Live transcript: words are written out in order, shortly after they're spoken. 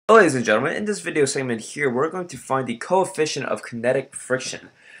Ladies and gentlemen, in this video segment here, we're going to find the coefficient of kinetic friction.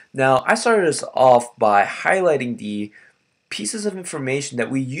 Now, I started this off by highlighting the pieces of information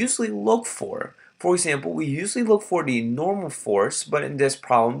that we usually look for. For example, we usually look for the normal force, but in this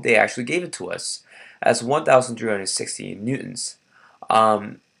problem, they actually gave it to us as 1,360 newtons.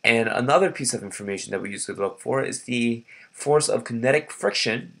 And another piece of information that we usually look for is the force of kinetic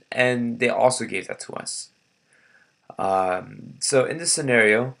friction, and they also gave that to us. So in this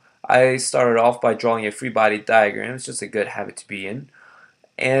scenario, I started off by drawing a free body diagram. It's just a good habit to be in.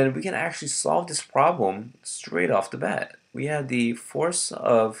 And we can actually solve this problem straight off the bat. We have the force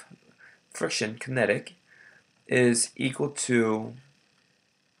of friction, kinetic, is equal to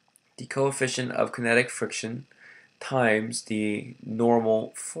the coefficient of kinetic friction times the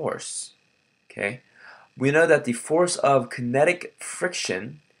normal force. Okay? We know that the force of kinetic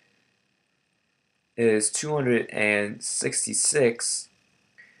friction is 266.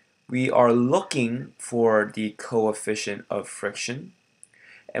 We are looking for the coefficient of friction,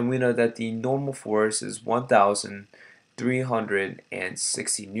 and we know that the normal force is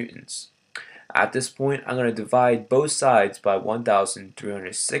 1,360 newtons. At this point, I'm going to divide both sides by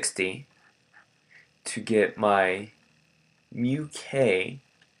 1,360 to get my mu k,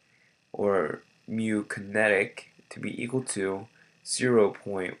 or mu kinetic, to be equal to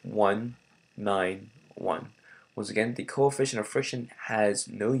 0.191. Once again, the coefficient of friction has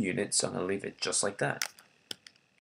no unit, so I'm going to leave it just like that.